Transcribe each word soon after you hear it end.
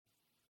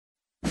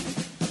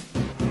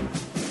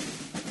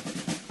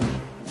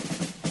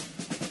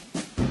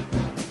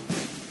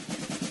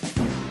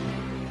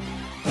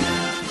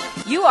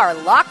You are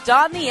Locked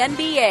On the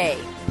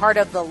NBA, part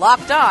of the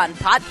Locked On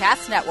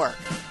Podcast Network.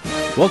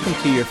 Welcome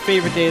to your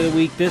favorite day of the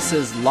week. This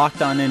is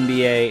Locked On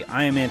NBA.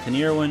 I am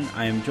Anthony Irwin.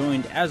 I am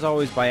joined, as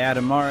always, by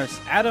Adam Morris.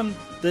 Adam,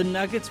 the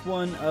Nuggets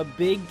won a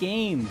big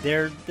game.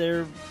 Their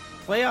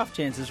playoff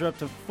chances are up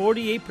to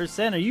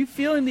 48%. Are you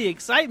feeling the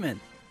excitement?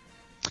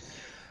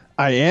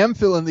 I am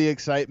feeling the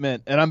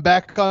excitement, and I'm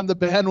back on the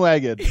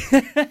bandwagon.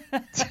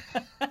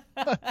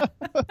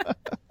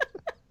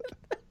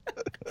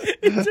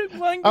 It took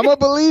one game. I'm a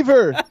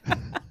believer.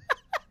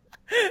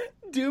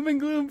 Doom and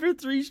gloom for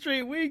 3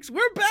 straight weeks.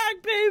 We're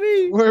back,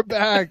 baby. We're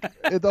back.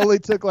 It only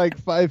took like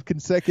 5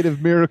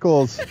 consecutive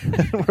miracles.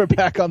 We're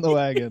back on the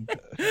wagon.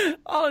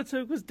 All it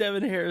took was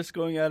Devin Harris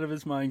going out of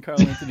his mind,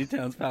 Karl Anthony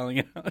Towns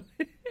fouling out,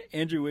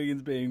 Andrew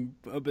Wiggins being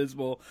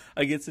abysmal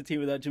against the team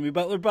without Jimmy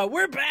Butler. But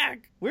we're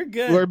back. We're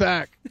good. We're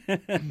back.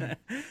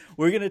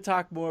 We're going to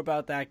talk more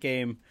about that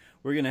game.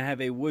 We're going to have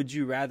a Would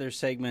You Rather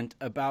segment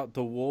about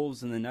the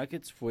Wolves and the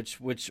Nuggets,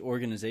 which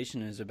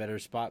organization is a better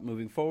spot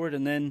moving forward.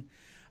 And then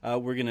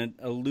we're going to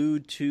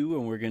allude to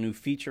and we're going to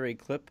feature a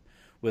clip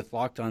with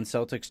Locked On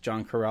Celtics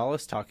John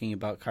Corrales talking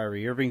about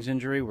Kyrie Irving's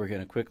injury. We're going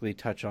to quickly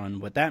touch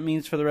on what that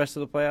means for the rest of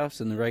the playoffs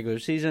and the regular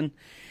season.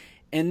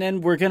 And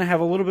then we're going to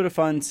have a little bit of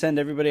fun, send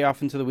everybody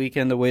off into the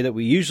weekend the way that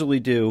we usually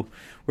do.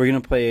 We're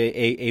going to play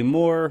a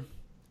more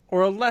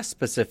or a less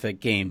specific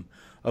game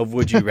of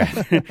Would You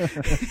Rather.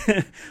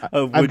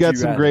 I've got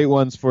some great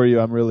ones for you.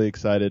 I'm really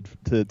excited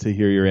to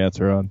hear your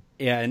answer on.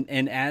 Yeah,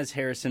 and as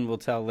Harrison will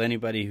tell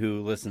anybody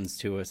who listens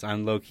to us,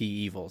 I'm low-key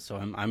evil, so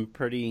I'm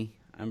pretty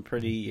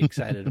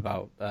excited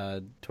about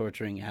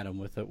torturing Adam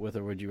with a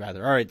Would You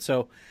Rather. All right,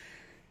 so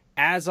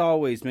as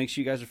always, make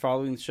sure you guys are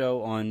following the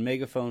show on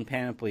Megaphone,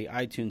 Panoply,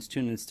 iTunes,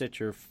 TuneIn,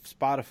 Stitcher,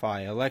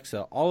 Spotify,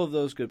 Alexa, all of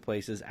those good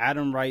places.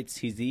 Adam writes,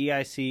 he's the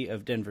EIC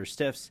of Denver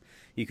Stiffs.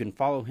 You can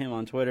follow him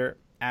on Twitter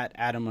at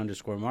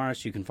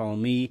Adam_Morris. You can follow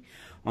me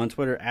on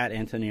Twitter at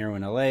Anthony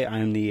Irwin LA. I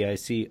am the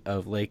EIC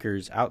of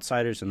Lakers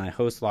Outsiders, and I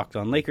host Locked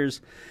On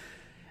Lakers.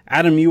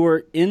 Adam, you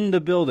were in the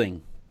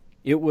building.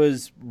 It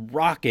was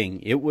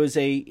rocking. It was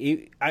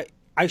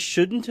I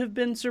shouldn't have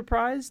been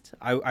surprised.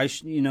 I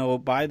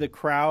by the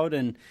crowd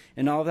and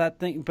all that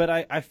thing, but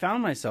I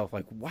found myself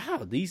like,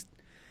 wow,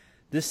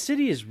 this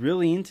city is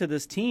really into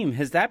this team.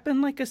 Has that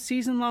been like a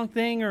season-long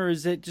thing, or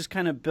is it just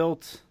kind of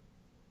built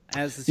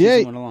as the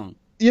season went along?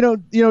 You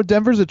know,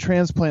 Denver's a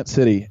transplant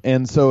city,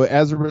 and so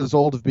as a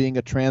result of being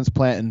a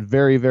transplant and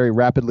very, very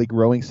rapidly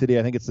growing city,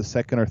 I think it's the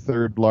second or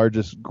third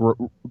largest,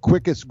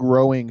 quickest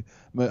growing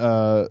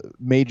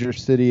major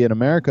city in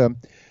America.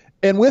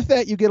 And with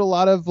that, you get a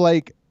lot of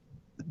like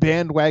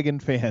bandwagon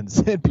fans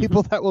and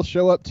people that will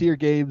show up to your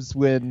games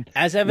when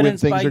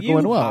evidenced things by are you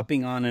going well.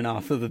 Hopping on and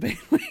off of the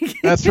bandwagon.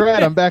 That's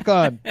right, I'm back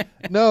on.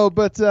 No,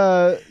 but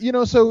so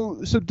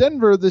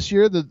Denver this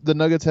year, the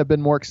Nuggets have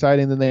been more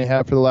exciting than they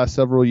have for the last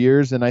several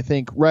years, and I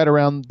think right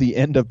around the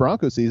end of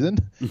Bronco season,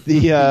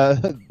 the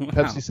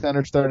Pepsi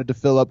Center started to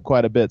fill up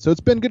quite a bit. So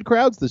it's been good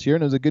crowds this year,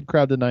 and it was a good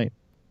crowd tonight.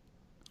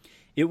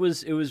 It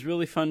was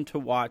really fun to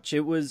watch.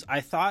 I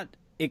thought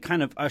it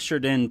kind of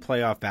ushered in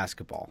playoff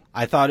basketball.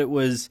 I thought it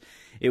was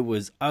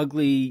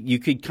ugly. You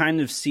could kind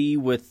of see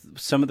with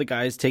some of the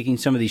guys taking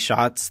some of these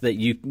shots that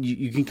you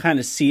can kind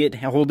of see it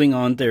holding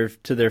on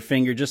to their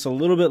finger just a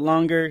little bit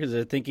longer because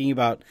they're thinking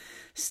about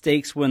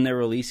stakes when they're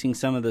releasing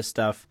some of this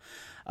stuff.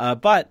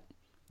 But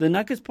the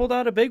Nuggets pulled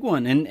out a big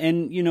one.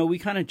 And we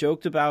kind of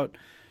joked about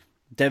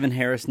Devin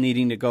Harris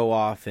needing to go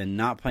off and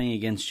not playing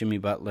against Jimmy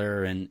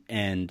Butler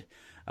and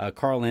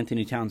Karl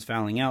Anthony Towns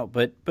fouling out.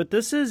 But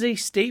this is a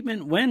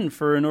statement win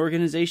for an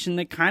organization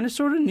that kind of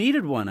sort of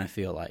needed one, I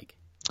feel like.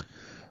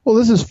 Well,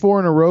 this is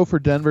 4 in a row for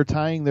Denver,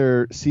 tying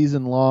their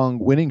season-long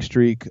winning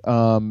streak.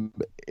 And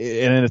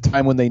at a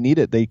time when they need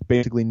it, they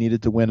basically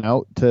needed to win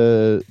out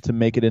to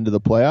make it into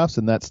the playoffs,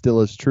 and that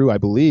still is true, I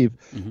believe.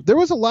 Mm-hmm. There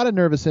was a lot of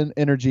nervous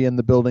energy in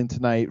the building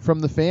tonight,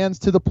 from the fans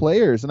to the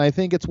players, and I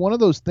think it's one of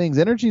those things.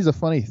 Energy is a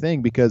funny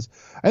thing because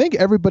I think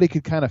everybody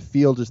could kind of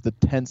feel just the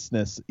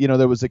tenseness.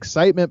 There was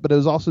excitement, but it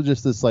was also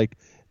just this like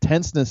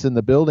tenseness in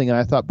the building, and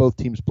I thought both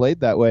teams played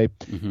that way.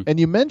 Mm-hmm.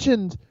 And you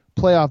mentioned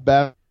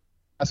playoff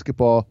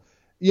basketball.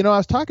 I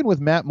was talking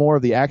with Matt Moore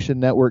of the Action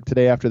Network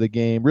today after the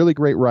game. Really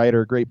great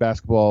writer, great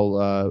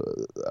basketball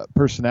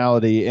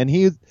personality. And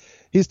he's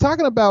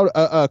talking about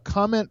a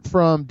comment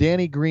from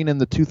Danny Green in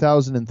the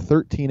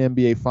 2013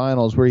 NBA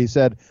Finals where he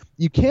said,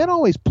 you can't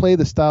always play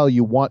the style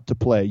you want to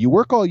play. You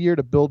work all year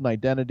to build an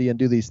identity and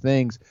do these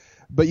things,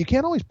 but you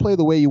can't always play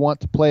the way you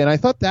want to play. And I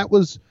thought that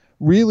was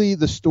really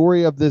the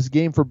story of this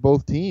game for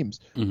both teams.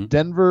 Mm-hmm.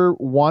 Denver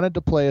wanted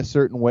to play a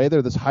certain way.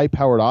 They're this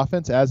high-powered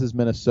offense, as is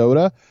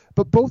Minnesota,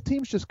 but both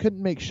teams just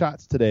couldn't make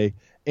shots today.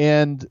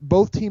 And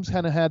both teams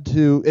kind of had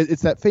to.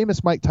 It's that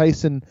famous Mike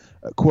Tyson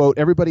quote: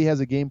 "Everybody has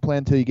a game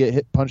plan till you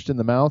get punched in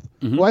the mouth."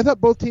 Mm-hmm. Well, I thought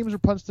both teams were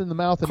punched in the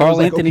mouth. And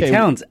Karl Anthony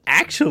Towns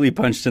actually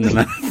punched in the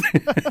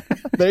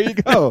mouth. There you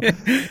go.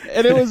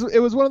 And it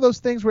was one of those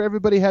things where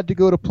everybody had to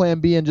go to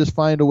Plan B and just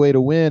find a way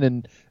to win.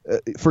 And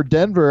for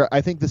Denver,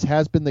 I think this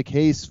has been the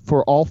case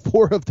for all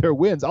 4 of their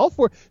wins. All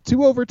 4,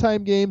 2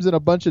 overtime games and a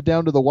bunch of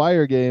down to the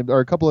wire games, or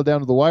a couple of down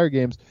to the wire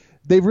games.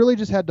 They've really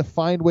just had to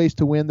find ways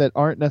to win that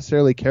aren't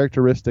necessarily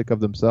characteristic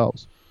of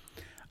themselves.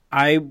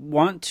 I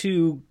want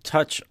to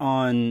touch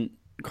on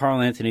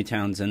Karl Anthony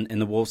Towns and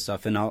the Wolves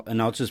stuff, and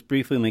I'll just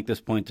briefly make this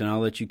point, and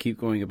I'll let you keep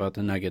going about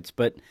the Nuggets.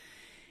 But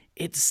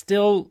it's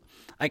still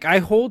like I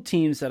hold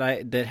teams that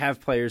have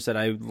players that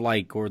I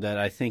like or that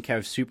I think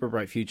have super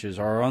bright futures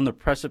or are on the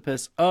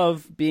precipice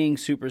of being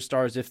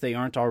superstars if they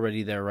aren't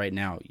already there right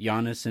now.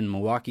 Giannis in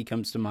Milwaukee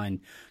comes to mind.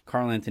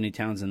 Karl Anthony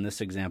Towns in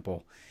this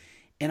example.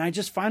 And I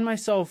just find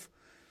myself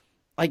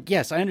like,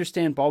 yes, I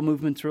understand ball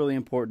movement's really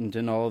important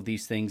and all of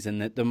these things,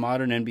 and that the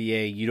modern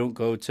NBA, you don't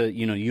go to,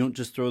 you don't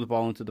just throw the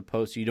ball into the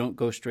post. You don't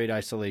go straight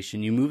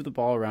isolation. You move the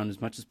ball around as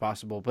much as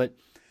possible. But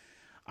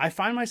I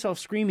find myself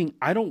screaming,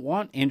 I don't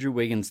want Andrew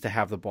Wiggins to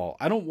have the ball.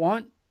 I don't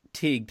want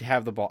Teague to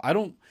have the ball. I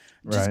don't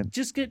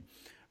just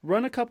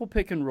run a couple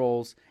pick and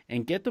rolls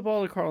and get the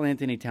ball to Karl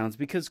Anthony Towns,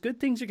 because good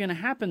things are going to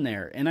happen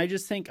there. And I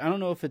just think, I don't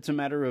know if it's a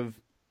matter of,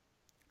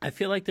 I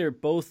feel like they're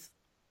both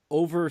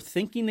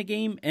overthinking the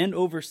game and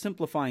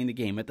oversimplifying the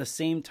game at the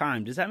same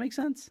time. Does that make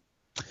sense?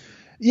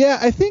 Yeah,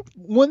 I think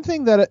one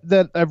thing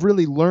that I've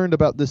really learned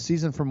about this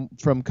season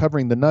from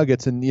covering the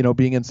Nuggets and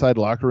being inside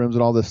locker rooms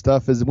and all this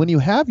stuff is when you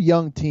have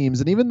young teams,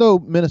 and even though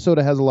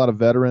Minnesota has a lot of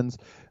veterans,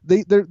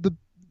 they're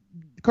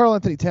Karl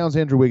Anthony Towns,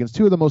 Andrew Wiggins,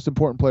 2 of the most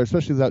important players,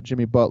 especially without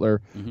Jimmy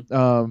Butler.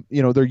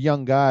 Mm-hmm. They're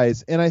young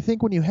guys, and I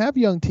think when you have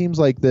young teams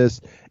like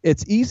this,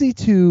 it's easy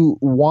to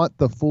want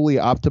the fully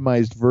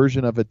optimized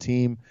version of a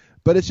team.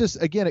 But it's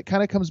just, again, it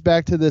kind of comes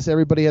back to this,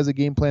 everybody has a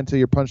game plan until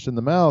you're punched in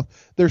the mouth.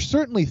 There's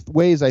certainly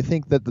ways I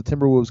think that the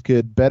Timberwolves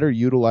could better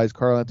utilize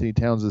Karl Anthony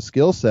Towns'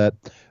 skill set.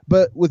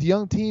 But with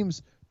young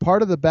teams,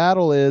 part of the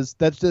battle is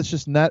that's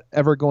just not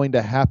ever going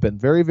to happen.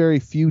 Very, very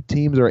few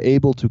teams are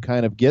able to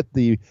kind of get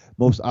the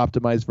most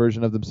optimized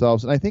version of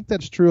themselves. And I think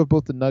that's true of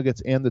both the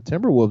Nuggets and the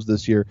Timberwolves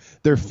this year.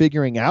 They're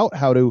figuring out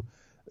how to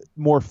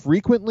more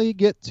frequently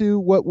get to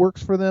what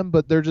works for them,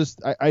 but they're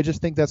just I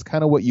just think that's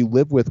kind of what you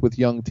live with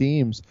young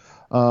teams.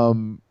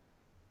 And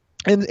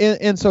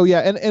so yeah,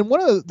 and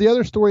one of the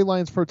other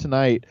storylines for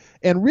tonight,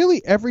 and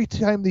really every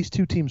time these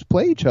two teams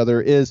play each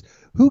other, is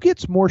who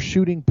gets more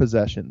shooting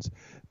possessions,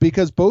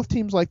 because both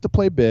teams like to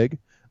play big,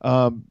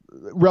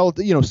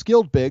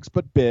 skilled bigs,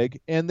 but big,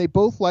 and they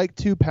both like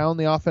to pound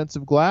the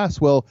offensive glass.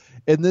 Well,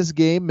 in this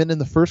game and in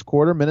the first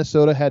quarter,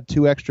 Minnesota had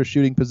 2 extra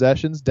shooting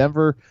possessions.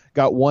 Denver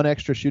got 1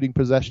 extra shooting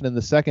possession in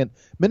the second.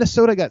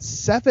 Minnesota got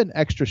 7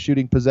 extra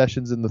shooting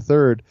possessions in the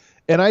third.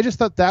 And I just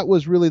thought that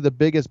was really the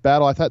biggest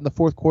battle. I thought in the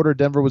fourth quarter,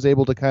 Denver was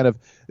able to kind of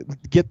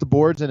get the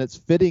boards, and it's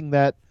fitting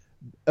that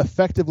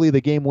effectively the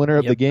game winner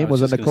of the game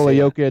was a Nikola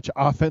Jokic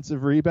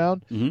offensive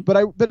rebound. Mm-hmm. But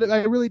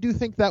I really do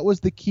think that was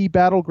the key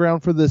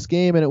battleground for this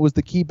game, and it was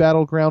the key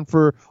battleground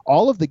for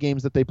all of the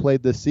games that they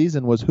played this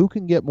season, was who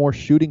can get more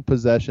shooting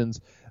possessions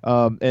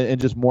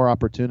and just more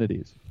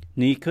opportunities.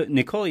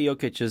 Nikola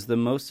Jokic is the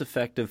most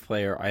effective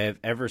player I have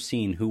ever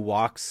seen who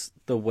walks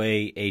the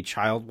way a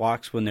child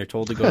walks when they're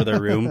told to go to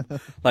their room.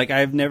 Like,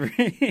 I've never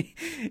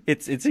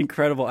it's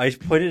incredible. I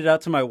pointed it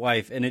out to my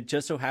wife, and it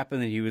just so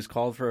happened that he was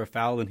called for a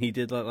foul, and he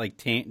did like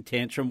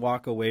tantrum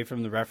walk away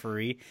from the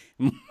referee.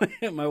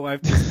 My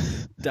wife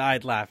just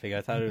died laughing.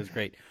 I thought it was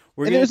great.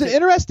 And it was an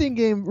interesting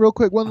game, real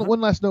quick.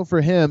 One last note for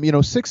him.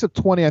 6 of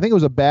 20. I think it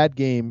was a bad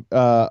game.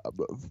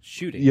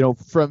 Shooting.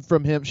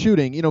 From him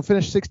shooting.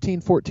 Finished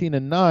 16, 14,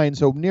 and 9,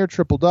 so near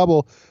triple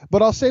double.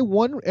 But I'll say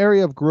one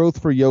area of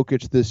growth for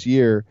Jokic this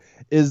year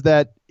is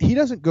that he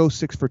doesn't go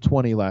 6 for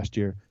 20 last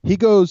year. He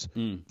goes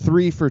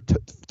 3 for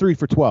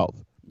 12.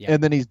 Yeah.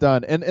 And then he's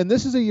done. And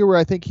this is a year where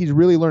I think he's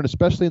really learned,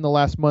 especially in the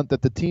last month,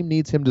 that the team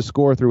needs him to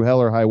score through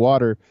hell or high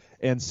water.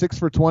 And 6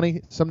 for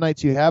 20, some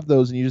nights you have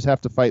those and you just have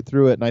to fight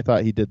through it, and I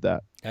thought he did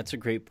that. That's a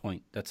great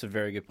point. That's a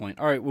very good point.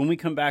 All right, when we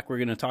come back, we're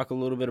going to talk a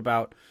little bit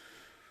about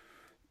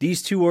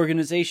these two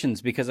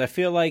organizations, because I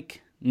feel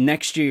like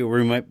next year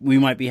we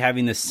might be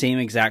having the same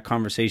exact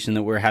conversation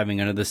that we're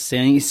having under the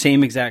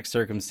same exact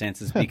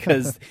circumstances,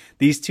 because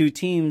these two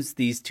teams,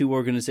 these two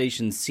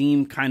organizations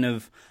seem kind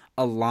of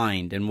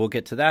aligned, and we'll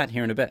get to that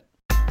here in a bit.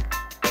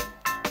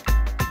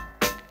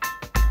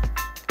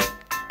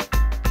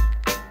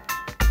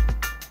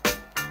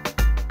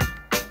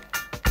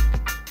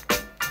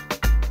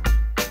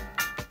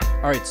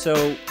 All right,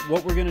 so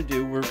what we're going to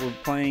do, we're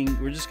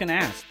just going to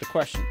ask the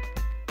question.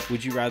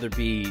 Would you rather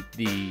be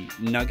the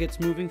Nuggets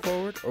moving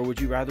forward, or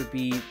would you rather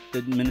be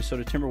the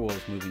Minnesota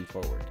Timberwolves moving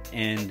forward?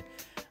 And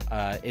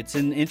it's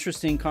an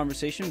interesting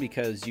conversation,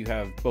 because you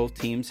have both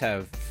teams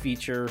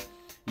feature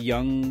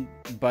young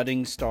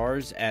budding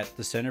stars at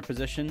the center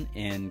position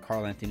in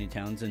Karl Anthony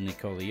Towns and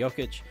Nikola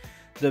Jokic.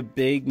 The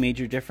big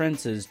major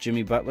difference is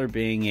Jimmy Butler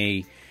being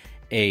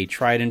a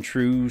tried and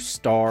true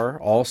star,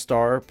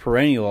 all-star,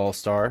 perennial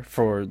all-star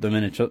for the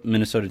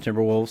Minnesota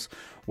Timberwolves,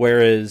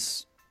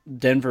 whereas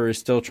Denver is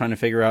still trying to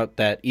figure out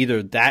that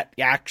either that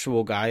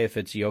actual guy, if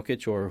it's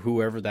Jokic, or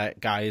whoever that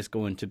guy is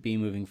going to be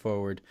moving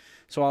forward.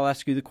 So I'll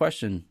ask you the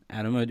question,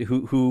 Adam,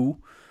 who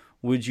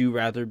would you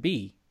rather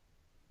be?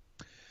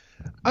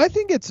 I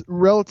think it's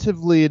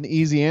relatively an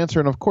easy answer,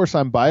 and of course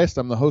I'm biased.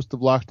 I'm the host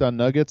of Locked On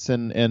Nuggets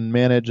and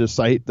manage a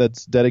site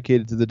that's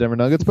dedicated to the Denver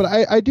Nuggets, but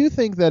I do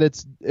think that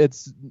it's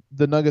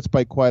the Nuggets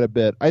by quite a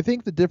bit. I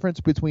think the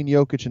difference between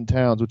Jokic and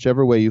Towns,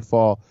 whichever way you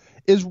fall,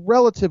 is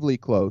relatively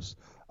close.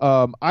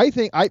 I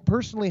think I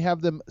personally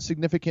have them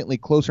significantly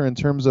closer in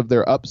terms of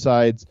their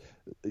upsides.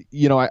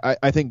 You know,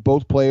 I think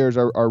both players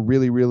are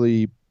really,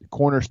 really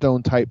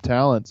cornerstone type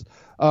talents.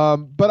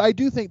 But I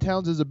do think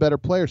Towns is a better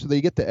player, so they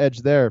get the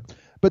edge there.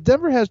 But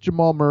Denver has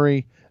Jamal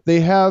Murray. They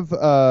have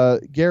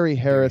Gary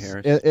Harris.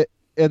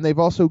 And they've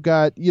also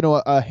got, you know,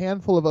 a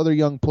handful of other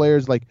young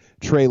players like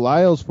Trey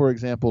Lyles, for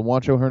example,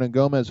 Juancho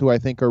Hernan-Gomez, who I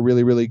think are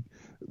really, really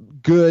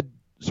good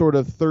sort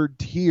of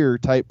third-tier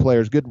type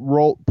players, good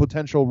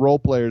potential role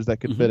players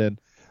that could fit in.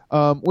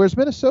 Whereas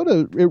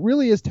Minnesota, it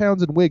really is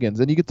Towns and Wiggins.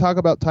 And you could talk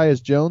about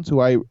Tyus Jones, who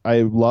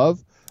I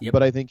love,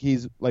 but I think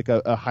he's like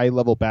a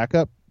high-level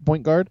backup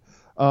point guard.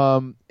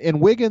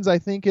 And Wiggins, I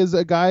think, is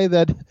a guy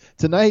that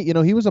tonight, you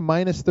know, he was a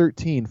minus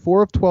 13,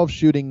 4 of 12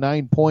 shooting,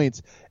 9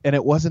 points, and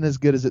it wasn't as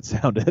good as it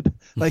sounded.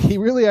 Like, he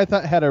really, I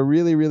thought, had a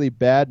really, really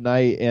bad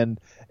night, and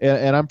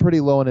I'm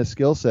pretty low on his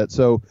skill set.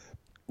 So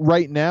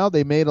right now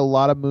they made a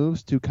lot of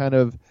moves to kind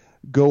of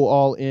go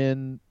all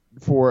in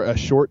for a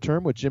short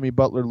term with Jimmy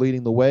Butler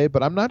leading the way,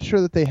 but I'm not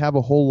sure that they have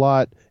a whole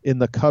lot in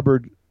the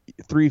cupboard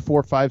 3,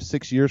 4, 5,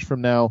 6 years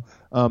from now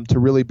to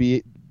really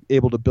be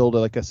able to build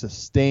a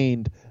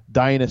sustained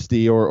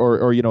dynasty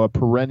or you know, a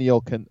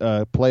perennial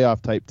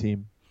playoff type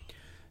team.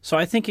 So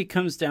I think it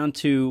comes down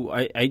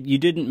to you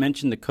didn't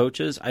mention the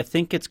coaches. I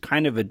think it's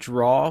kind of a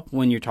draw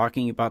when you're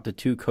talking about the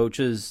two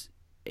coaches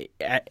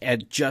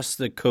at just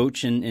the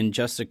coach and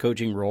just the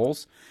coaching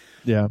roles.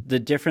 Yeah. The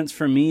difference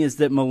for me is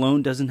that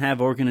Malone doesn't have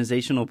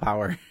organizational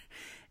power,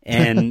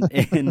 and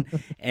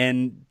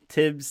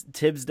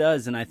Tibbs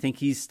does, and I think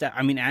he's.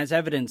 As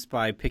evidenced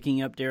by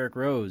picking up Derrick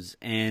Rose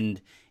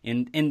and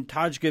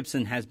Taj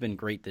Gibson has been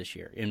great this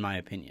year, in my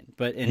opinion.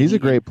 He's a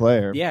great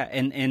player. Yeah,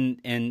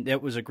 and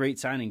that was a great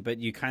signing. But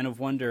you kind of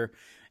wonder,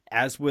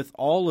 as with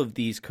all of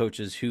these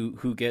coaches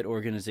who get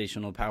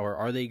organizational power,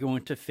 are they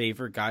going to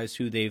favor guys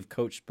who they've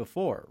coached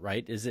before?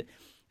 Right?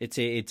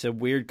 It's a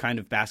weird kind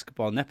of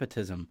basketball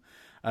nepotism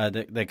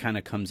that kind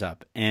of comes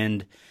up,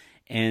 and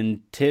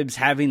Tibbs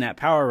having that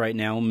power right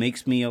now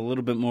makes me a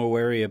little bit more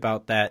wary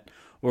about that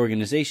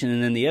organization.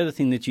 And then the other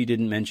thing that you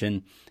didn't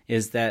mention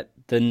is that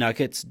the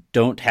Nuggets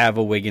don't have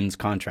a Wiggins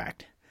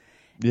contract.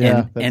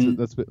 Yeah,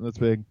 that's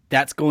big.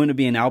 That's going to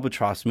be an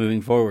albatross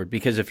moving forward,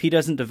 because if he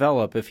doesn't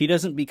develop, if he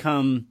doesn't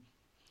become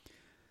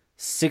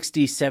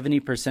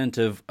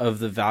 60-70% of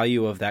the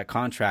value of that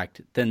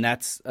contract, then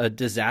that's a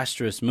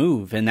disastrous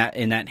move, and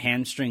that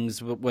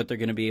hamstrings what they're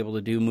going to be able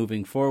to do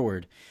moving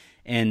forward.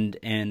 And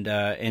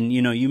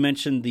you know, you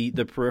mentioned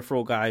the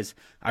peripheral guys.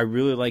 I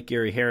really like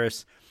Gary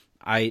Harris.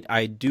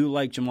 I do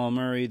like Jamal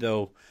Murray,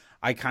 though.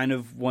 I kind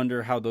of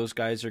wonder how those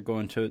guys are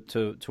going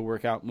to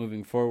work out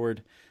moving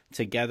forward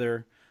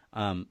together.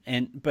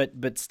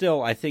 But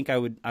still, I think I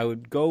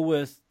would go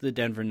with the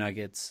Denver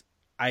Nuggets.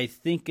 I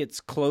think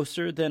it's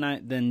closer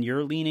than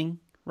you're leaning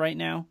right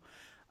now.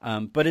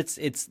 But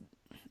it's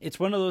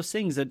one of those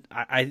things that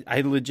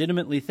I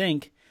legitimately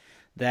think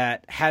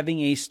that having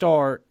a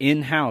star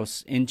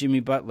in-house in Jimmy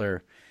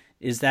Butler,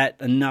 is that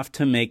enough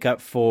to make up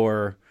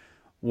for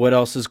what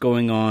else is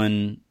going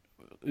on,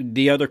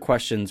 the other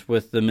questions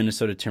with the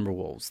Minnesota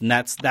Timberwolves? And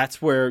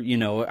that's where, you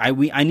know,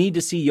 I need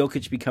to see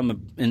Jokic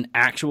become an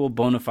actual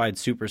bona fide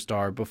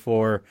superstar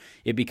before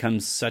it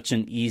becomes such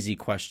an easy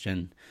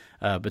question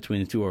between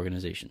the two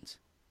organizations.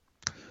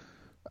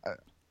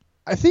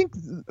 I think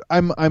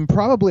I'm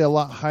probably a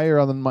lot higher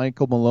on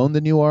Michael Malone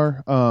than you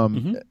are,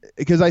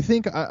 because I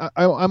think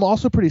I'm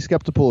also pretty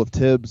skeptical of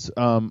Tibbs.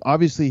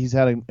 Obviously, he's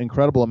had an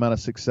incredible amount of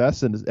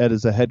success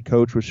as a head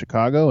coach with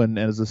Chicago and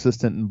as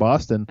assistant in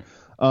Boston.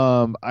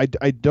 I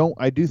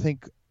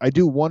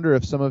do wonder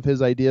if some of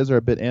his ideas are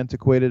a bit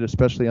antiquated,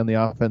 especially on the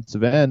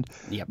offensive end.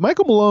 Yep.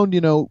 Michael Malone,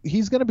 you know,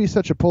 he's going to be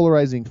such a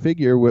polarizing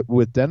figure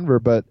with Denver,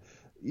 but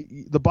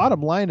the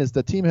bottom line is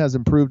the team has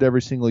improved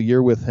every single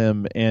year with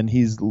him, and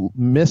he's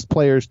missed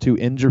players to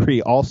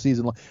injury all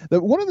season long.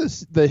 One of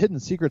the hidden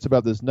secrets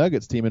about this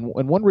Nuggets team, and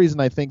one reason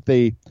I think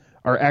they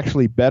are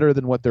actually better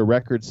than what their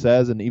record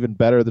says and even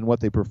better than what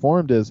they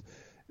performed, is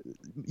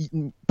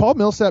Paul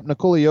Millsap,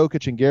 Nikola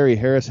Jokic, and Gary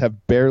Harris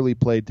have barely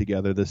played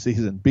together this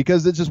season,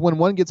 because it's just when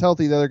one gets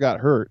healthy, the other got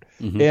hurt.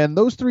 And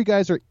those three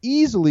guys are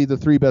easily the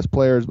three best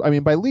players. I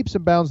mean, by leaps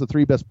and bounds, the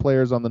three best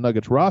players on the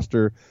Nuggets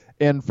roster.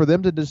 And for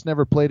them to just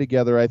never play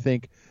together, I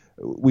think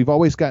we've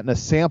always gotten a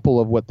sample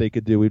of what they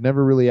could do. We've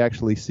never really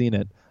actually seen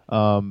it.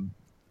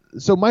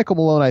 so Michael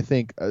Malone, I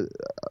think,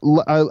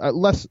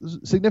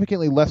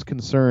 significantly less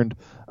concerned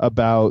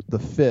about the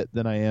fit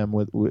than I am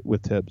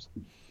with Tibbs.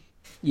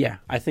 Yeah,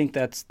 I think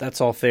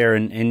that's all fair.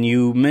 And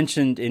you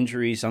mentioned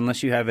injuries.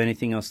 Unless you have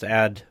anything else to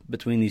add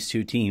between these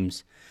two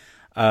teams,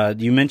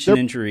 you mentioned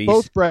injuries.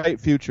 Both bright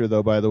future,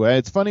 though. By the way,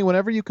 it's funny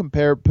whenever you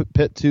compare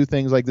pit two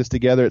things like this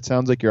together. It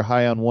sounds like you're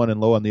high on one and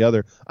low on the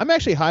other. I'm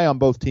actually high on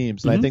both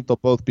teams, and I think they'll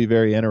both be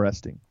very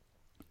interesting.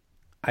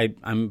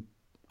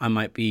 I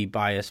might be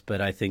biased,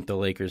 but I think the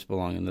Lakers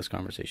belong in this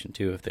conversation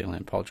too if they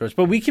land Paul George.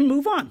 But we can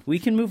move on.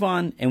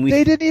 And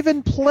they didn't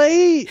even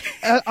play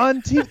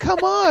on team. Come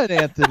on,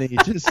 Anthony,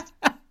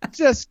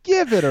 just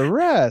give it a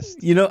rest.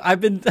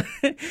 I've been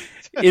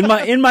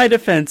in my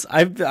defense.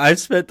 I've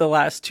spent the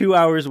last 2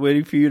 hours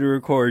waiting for you to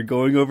record,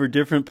 going over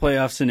different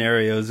playoff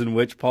scenarios in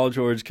which Paul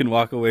George can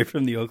walk away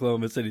from the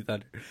Oklahoma City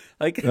Thunder.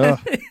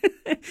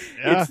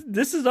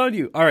 This is on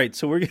you. All right,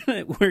 so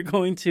we're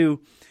going to.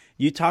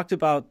 You talked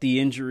about the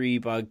injury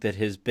bug that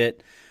has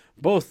bit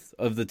both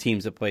of the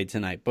teams that played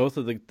tonight, both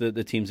of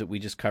the teams that we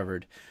just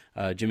covered,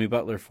 Jimmy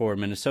Butler for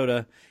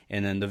Minnesota,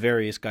 and then the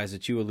various guys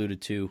that you alluded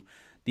to.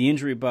 The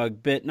injury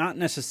bug bit not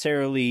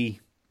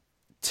necessarily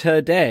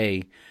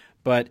today,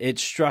 but it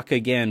struck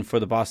again for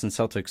the Boston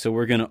Celtics. So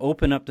we're going to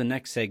open up the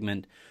next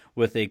segment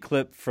with a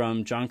clip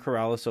from John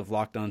Corrales of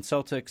Locked On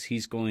Celtics.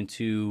 He's going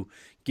to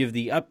give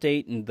the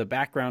update and the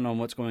background on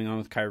what's going on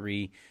with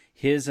Kyrie,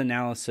 his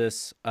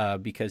analysis,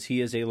 because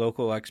he is a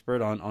local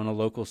expert on a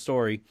local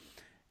story.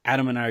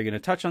 Adam and I are going to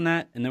touch on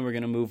that, and then we're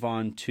going to move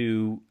on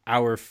to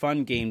our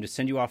fun game to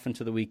send you off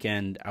into the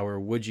weekend, our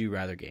Would You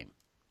Rather game.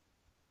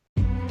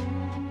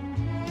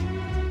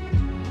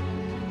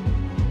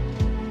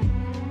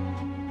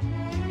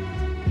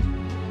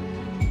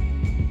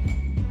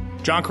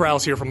 John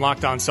Corrales here from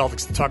Locked On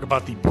Celtics to talk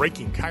about the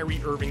breaking Kyrie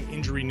Irving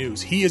injury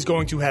news. He is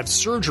going to have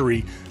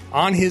surgery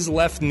on his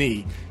left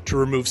knee to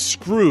remove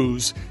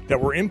screws that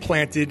were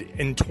implanted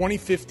in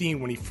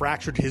 2015 when he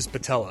fractured his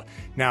patella.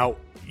 Now,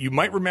 you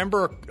might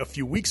remember a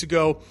few weeks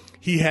ago,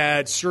 he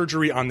had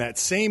surgery on that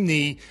same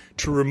knee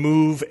to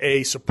remove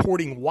a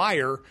supporting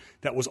wire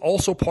that was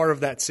also part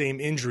of that same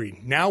injury.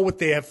 Now what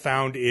they have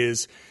found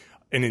is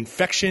an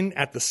infection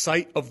at the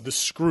site of the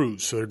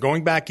screws. So they're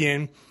going back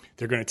in.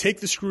 They're going to take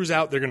the screws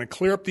out. They're going to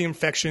clear up the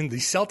infection. The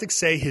Celtics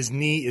say his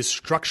knee is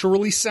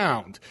structurally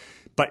sound,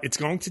 but it's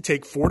going to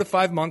take 4 to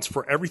 5 months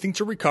for everything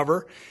to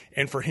recover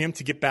and for him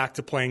to get back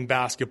to playing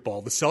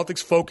basketball. The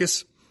Celtics'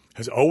 focus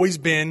has always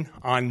been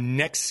on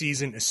next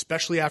season,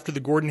 especially after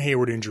the Gordon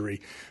Hayward injury.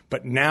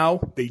 But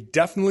now they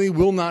definitely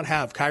will not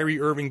have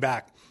Kyrie Irving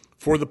back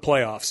for the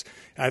playoffs.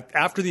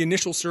 After the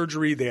initial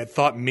surgery, they had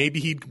thought maybe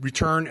he'd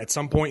return at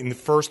some point in the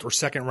first or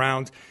second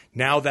round.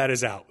 Now that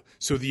is out.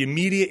 So the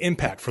immediate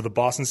impact for the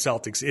Boston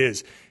Celtics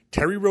is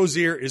Terry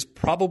Rozier is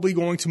probably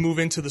going to move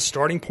into the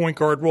starting point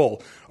guard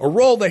role, a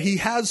role that he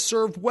has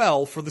served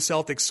well for the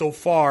Celtics so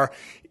far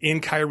in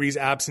Kyrie's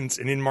absence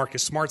and in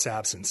Marcus Smart's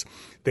absence.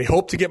 They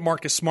hope to get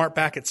Marcus Smart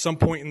back at some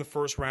point in the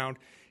first round.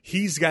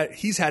 He's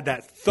had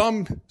that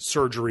thumb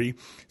surgery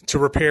to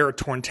repair a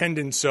torn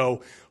tendon,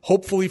 so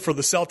hopefully for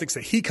the Celtics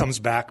that he comes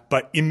back,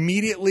 but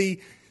immediately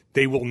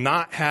they will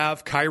not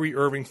have Kyrie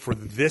Irving for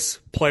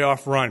this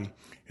playoff run.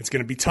 It's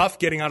going to be tough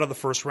getting out of the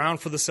first round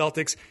for the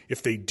Celtics.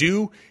 If they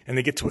do and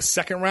they get to a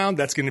second round,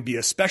 that's going to be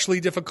especially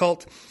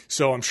difficult.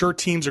 So I'm sure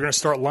teams are going to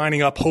start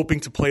lining up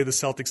hoping to play the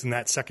Celtics in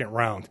that second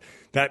round.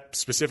 That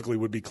specifically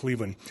would be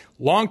Cleveland.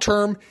 Long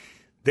term,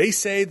 they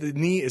say the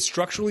knee is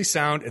structurally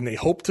sound and they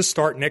hope to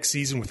start next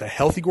season with a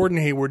healthy Gordon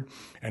Hayward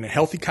and a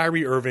healthy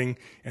Kyrie Irving,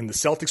 and the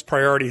Celtics'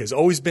 priority has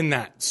always been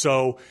that.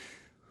 So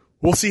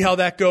we'll see how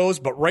that goes,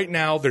 but right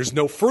now there's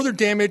no further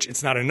damage.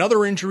 It's not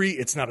another injury.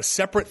 It's not a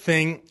separate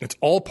thing. It's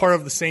all part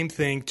of the same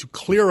thing to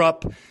clear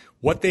up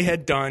what they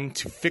had done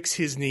to fix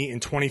his knee in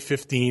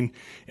 2015,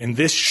 and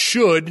this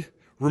should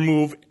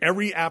remove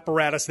every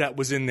apparatus that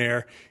was in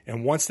there,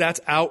 and once that's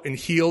out and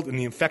healed and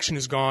the infection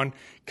is gone,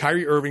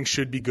 Kyrie Irving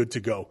should be good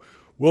to go.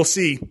 We'll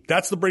see.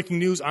 That's the breaking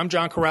news. I'm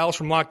John Corrales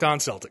from Locked On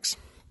Celtics.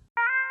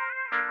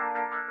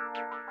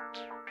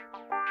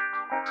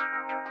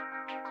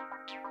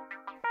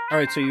 All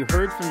right, so you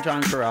heard from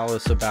John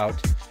Corrales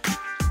about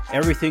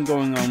everything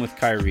going on with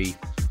Kyrie.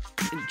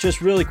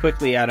 Just really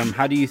quickly, Adam,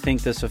 how do you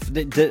think this,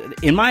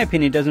 in my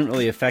opinion, doesn't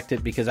really affect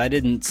it, because I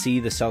didn't see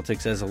the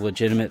Celtics as a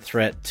legitimate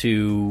threat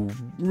to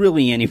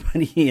really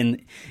anybody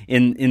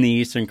in the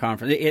Eastern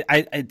Conference.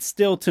 It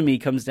still, to me,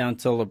 comes down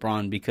to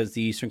LeBron, because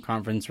the Eastern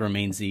Conference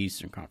remains the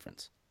Eastern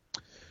Conference.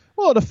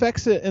 Well, it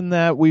affects it in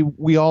that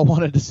we all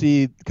wanted to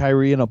see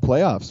Kyrie in a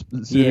playoffs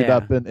suited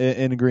up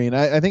in green.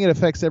 I think it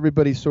affects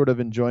everybody's sort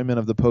of enjoyment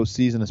of the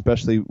postseason,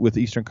 especially with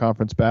Eastern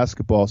Conference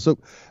basketball. So,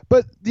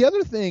 but the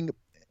other thing,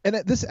 and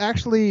this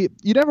actually,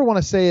 you never want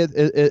to say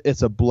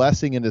it's a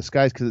blessing in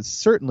disguise, because it's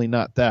certainly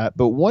not that.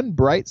 But one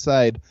bright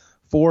side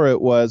for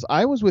it was,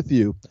 I was with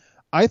you.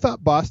 I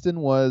thought Boston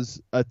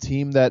was a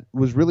team that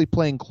was really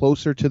playing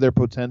closer to their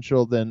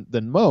potential than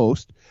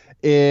most.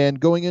 And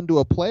going into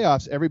a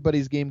playoffs,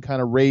 everybody's game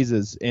kind of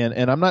raises.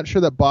 And I'm not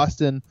sure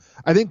that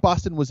I think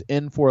Boston was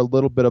in for a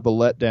little bit of a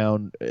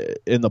letdown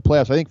in the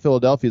playoffs. I think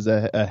Philadelphia is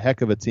a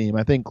heck of a team.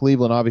 I think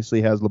Cleveland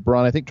obviously has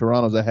LeBron. I think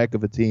Toronto's a heck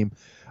of a team.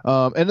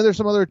 And then there's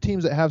some other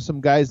teams that have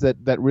some guys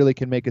that really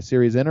can make a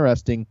series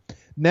interesting.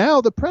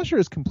 Now the pressure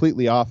is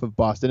completely off of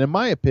Boston, in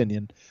my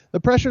opinion. The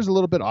pressure is a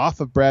little bit off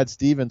of Brad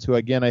Stevens, who,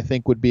 again, I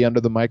think would be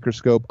under the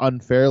microscope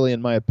unfairly,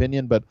 in my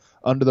opinion, but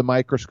under the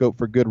microscope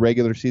for good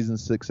regular season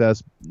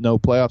success, no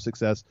playoff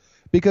success,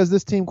 because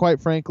this team,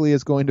 quite frankly,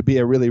 is going to be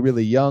a really,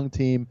 really young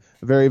team,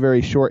 a very,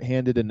 very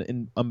short-handed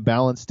and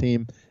unbalanced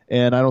team,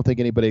 and I don't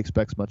think anybody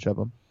expects much of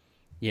them.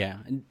 Yeah.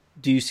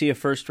 Do you see a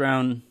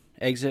first-round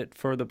exit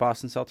for the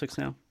Boston Celtics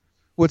now?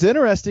 What's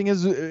interesting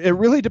is it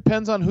really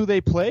depends on who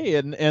they play,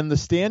 and the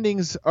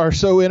standings are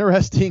so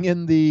interesting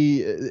in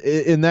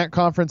that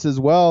conference as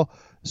well.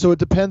 So it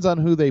depends on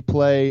who they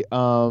play.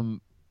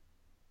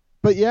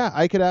 But yeah,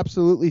 I could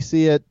absolutely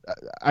see it.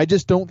 I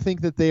just don't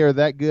think that they are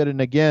that good. And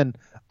again,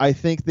 I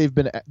think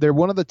they're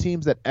one of the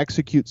teams that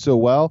execute so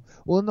well.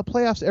 Well, in the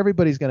playoffs,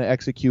 everybody's going to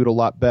execute a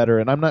lot better,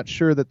 and I'm not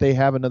sure that they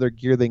have another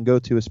gear they can go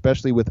to,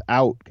 especially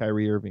without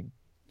Kyrie Irving.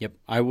 Yep,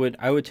 I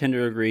would tend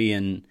to agree,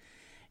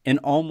 and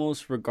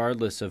almost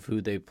regardless of who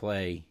they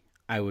play,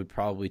 I would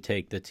probably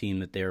take the team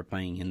that they are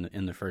playing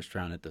in the first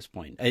round at this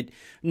point.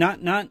 Not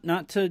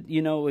to,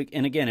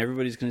 and again,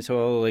 everybody's going to say,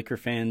 "Oh, the Laker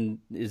fan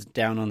is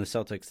down on the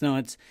Celtics."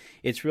 No,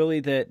 it's really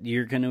that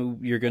you're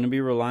gonna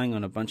be relying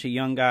on a bunch of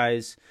young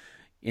guys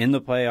in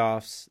the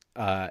playoffs,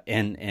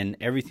 and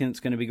everything that's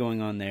going to be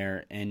going on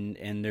there,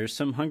 and there's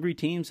some hungry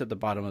teams at the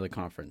bottom of the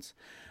conference.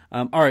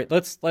 All right,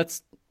 let's.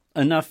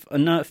 Enough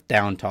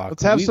down talk.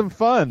 Let's have some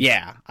fun.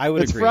 Yeah, I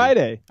would agree. It's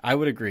Friday. I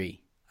would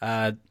agree.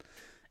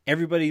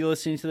 Everybody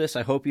listening to this,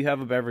 I hope you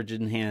have a beverage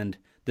in hand.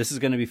 This is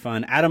going to be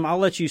fun. Adam, I'll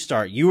let you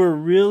start. You were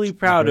really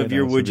proud of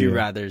your Would You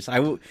Rathers.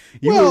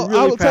 You were really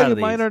I will proud tell you, of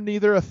these. mine are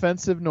neither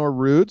offensive nor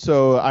rude,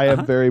 so I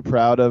am very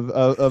proud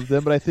of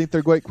them, but I think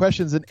they're great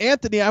questions. And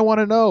Anthony, I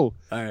want to know,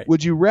 all right,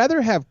 would you rather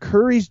have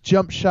Curry's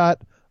jump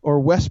shot or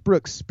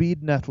Westbrook's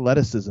speed and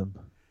athleticism?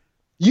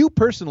 You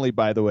personally,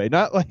 by the way,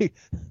 not like...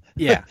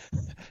 Yeah.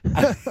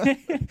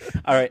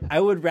 All right. I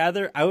would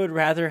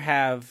rather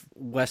have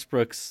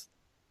Westbrook's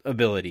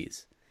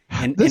abilities.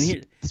 And this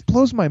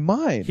blows my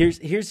mind.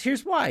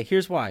 Here's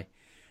why.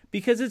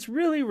 Because it's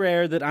really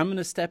rare that I'm going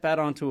to step out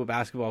onto a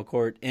basketball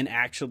court and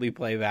actually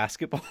play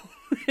basketball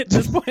at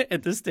this point,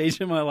 at this stage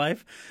in my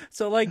life.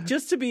 So, like,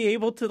 just to be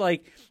able to,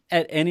 like,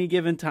 at any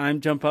given time,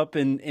 jump up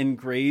and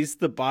graze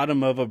the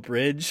bottom of a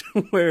bridge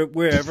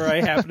wherever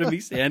I happen to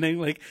be standing,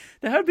 like,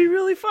 that would be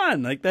really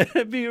fun. Like,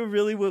 that'd be a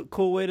really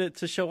cool way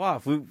to show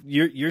off.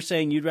 You're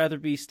saying you'd rather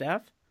be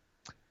Steph?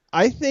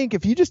 I think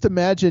if you just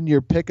imagine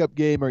your pickup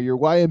game or your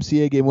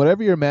YMCA game,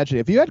 whatever you're imagining,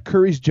 if you had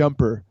Curry's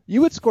jumper,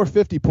 you would score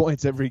 50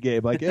 points every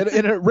game. Like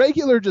in a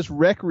regular, just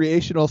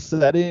recreational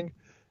setting,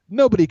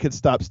 nobody could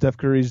stop Steph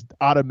Curry's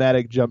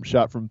automatic jump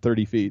shot from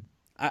 30 feet.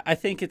 I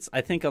think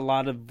a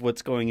lot of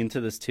what's going into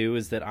this too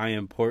is that I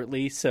am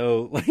portly,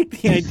 so like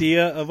the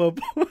idea of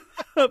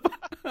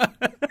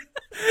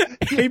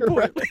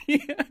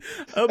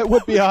that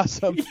would be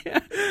awesome. Yeah,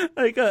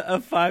 like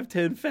a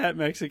 5'10" fat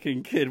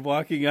Mexican kid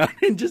walking out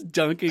and just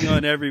dunking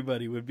on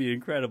everybody would be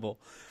incredible.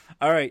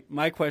 All right,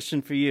 my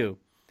question for you.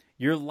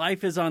 Your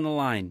life is on the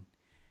line.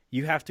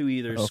 You have to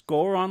either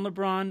score on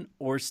LeBron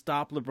or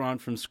stop LeBron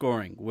from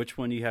scoring. Which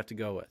one do you have to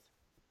go with?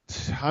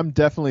 I'm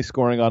definitely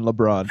scoring on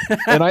LeBron,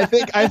 and I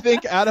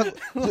think Adam.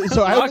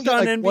 So I Locked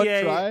on like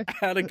NBA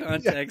out of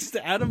context.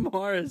 Yeah. Adam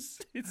Morris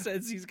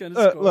says he's going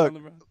to score on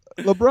LeBron.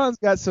 LeBron's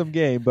got some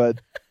game,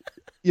 but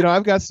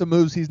I've got some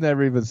moves he's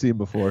never even seen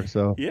before.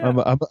 So yeah.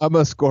 I'm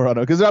a score on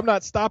him because I'm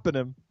not stopping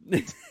him.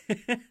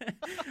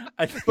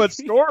 But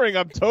scoring,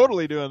 I'm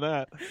totally doing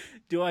that.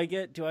 Do I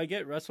get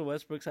Russell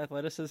Westbrook's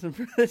athleticism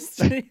for this?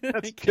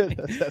 That's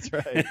good. That's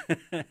right.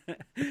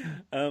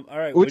 All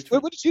right. What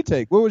did you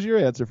take? What was your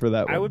answer for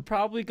that one? I would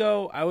probably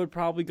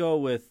go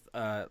with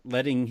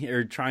letting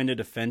or trying to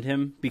defend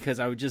him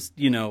because I would just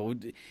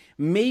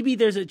maybe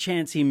there's a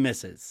chance he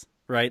misses.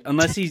 Right,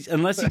 unless he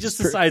just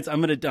decides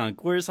I'm gonna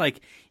dunk. Whereas, like,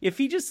 if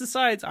he just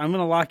decides I'm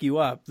gonna lock you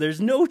up, there's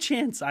no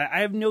chance. I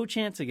have no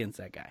chance against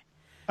that guy.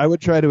 I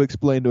would try to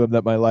explain to him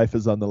that my life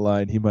is on the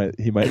line. He might.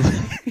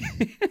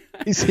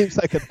 He seems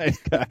like a nice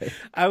guy.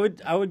 I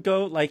would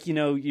go like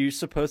you're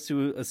supposed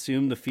to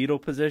assume the fetal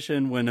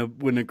position when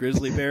a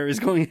grizzly bear is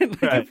going in.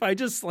 Like, right. If I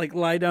just like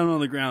lie down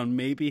on the ground,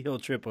 maybe he'll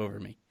trip over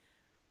me.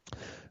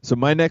 So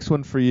my next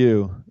one for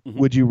you: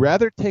 Would you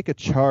rather take a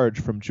charge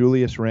from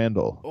Julius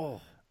Randle?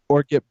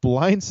 Or get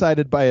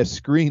blindsided by a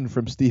screen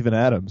from Steven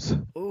Adams?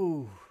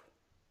 Ooh.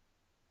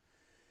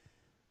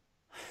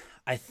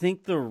 I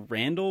think the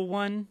Randall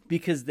one,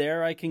 because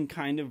there I can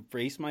kind of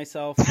brace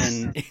myself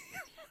and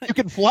you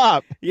can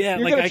flop. Yeah,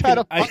 you're like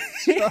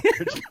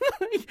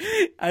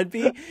I'd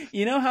be.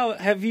 How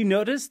have you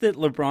noticed that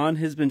LeBron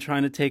has been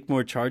trying to take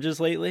more charges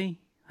lately?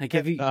 Like,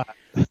 have you?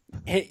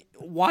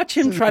 watch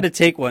him try to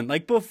take one.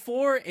 Like,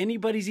 before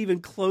anybody's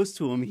even close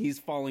to him, he's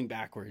falling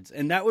backwards.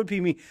 And that would be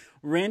me.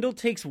 Randall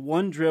takes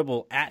one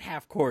dribble at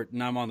half court,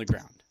 and I'm on the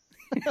ground.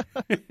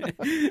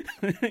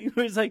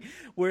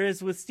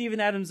 Whereas with Steven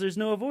Adams, there's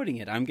no avoiding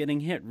it. I'm getting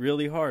hit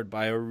really hard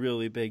by a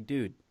really big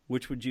dude.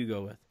 Which would you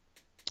go with?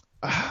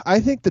 I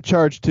think the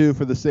charge, too,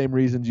 for the same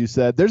reasons you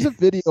said. There's a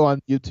video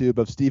on YouTube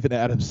of Steven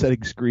Adams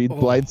setting screens,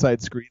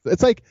 blindside screens.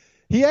 It's like,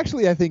 he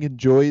actually, I think,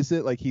 enjoys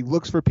it. Like, he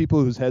looks for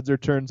people whose heads are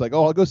turned. It's like,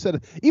 oh, I'll go set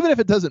it. Even if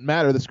it doesn't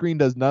matter, the screen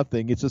does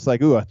nothing. It's just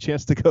like, ooh, a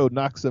chance to go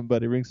knock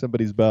somebody, ring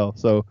somebody's bell.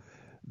 So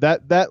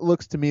that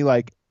looks to me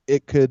like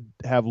it could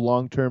have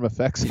long-term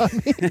effects on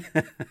me.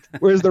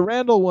 Whereas the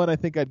Randall one, I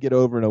think I'd get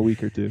over in a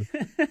week or two.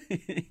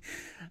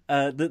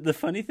 The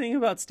funny thing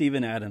about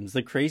Steven Adams,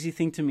 the crazy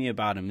thing to me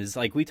about him is,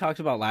 like, we talked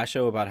about last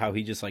show about how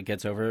he just, like,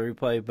 gets over every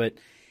play, but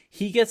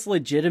he gets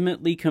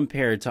legitimately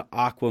compared to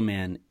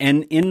Aquaman.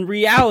 And in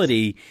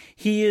reality,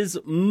 he is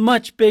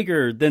much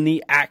bigger than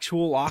the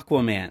actual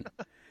Aquaman.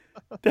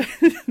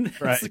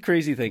 That's right. The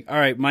crazy thing. All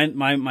right,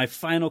 my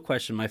final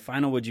question, my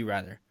final would you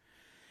rather.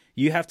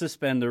 You have to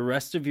spend the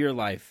rest of your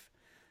life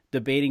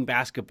debating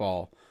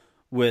basketball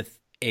with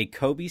a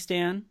Kobe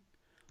stan.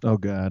 Oh,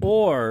 God.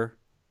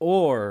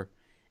 Or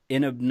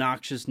an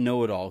obnoxious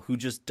know-it-all who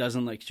just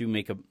doesn't let you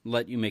make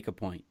a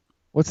point.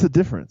 What's the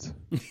difference?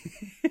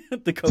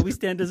 The Kobe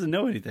stan doesn't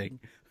know anything.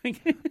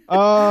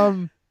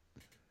 The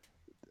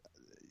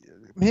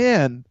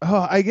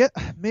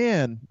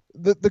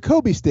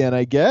Kobe stan,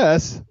 I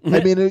guess. I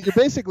mean, you're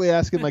basically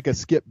asking like a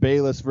Skip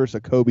Bayless versus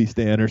a Kobe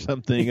stan or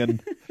something,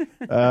 and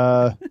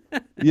I'm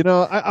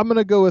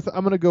gonna go with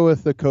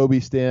the Kobe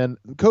stan.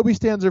 Kobe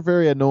stans are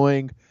very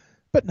annoying,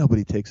 but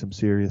nobody takes them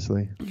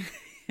seriously.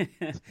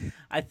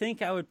 I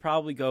think I would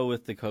probably go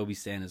with the Kobe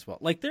stan as well.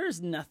 Like,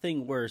 there's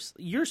nothing worse.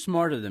 You're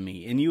smarter than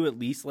me, and you at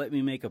least let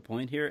me make a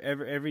point here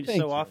every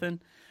so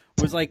often.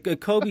 Was like a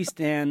Kobe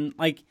stan,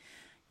 like,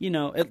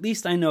 at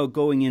least I know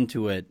going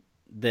into it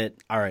that,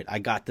 all right, I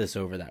got this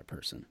over that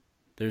person.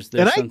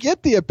 I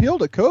get the appeal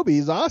to Kobe.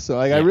 He's awesome.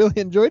 Like, yeah. I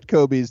really enjoyed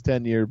Kobe's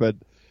tenure, but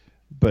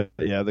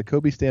yeah, the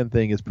Kobe stan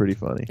thing is pretty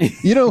funny.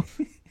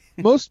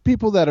 Most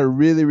people that are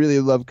really,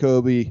 really love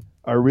Kobe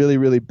are really,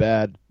 really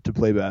bad to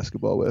play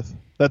basketball with.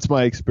 That's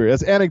my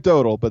experience. That's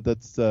anecdotal, but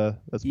that's my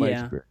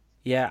experience.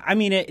 Yeah, I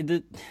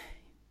mean,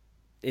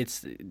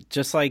 it's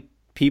just like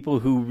people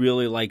who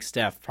really like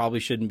Steph probably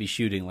shouldn't be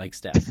shooting like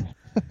Steph.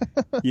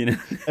 And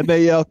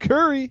they yell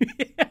Curry,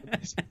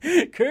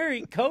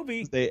 Curry,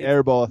 Kobe. They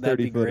airball a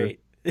 30-footer.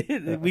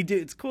 Great. We do.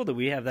 It's cool that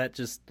we have that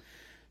just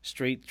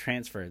straight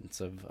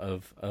transference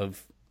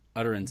of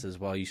utterances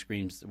while you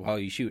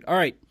shoot. All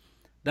right,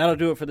 that'll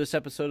do it for this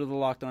episode of the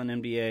Locked On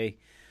NBA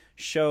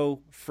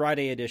Show,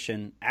 Friday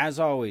edition. As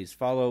always,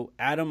 follow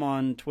Adam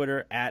on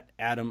Twitter at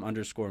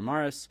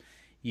Adam_Morris.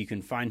 You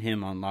can find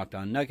him on Locked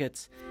On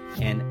Nuggets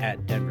and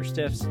at Denver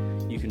Stiffs.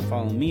 You can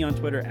follow me on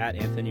Twitter at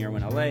Anthony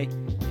Irwin LA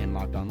and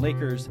Locked On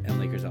Lakers and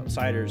Lakers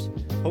Outsiders.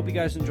 Hope you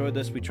guys enjoyed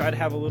this. We try to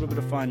have a little bit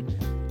of fun.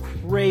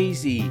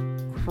 Crazy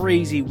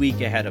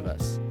week ahead of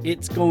us.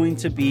 It's going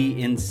to be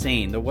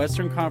insane. The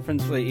Western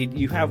Conference,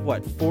 you have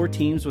 4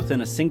 teams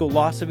within a single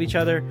loss of each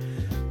other.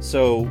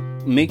 So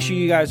make sure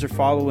you guys are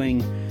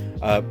following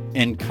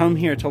and come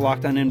here to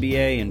Locked On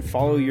NBA and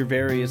follow your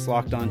various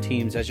Locked On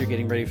teams as you're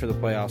getting ready for the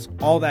playoffs.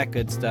 All that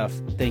good stuff.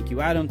 Thank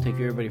you, Adam. Thank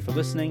you, everybody, for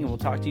listening. And we'll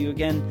talk to you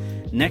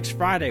again next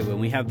Friday when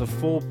we have the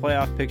full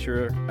playoff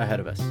picture ahead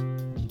of us.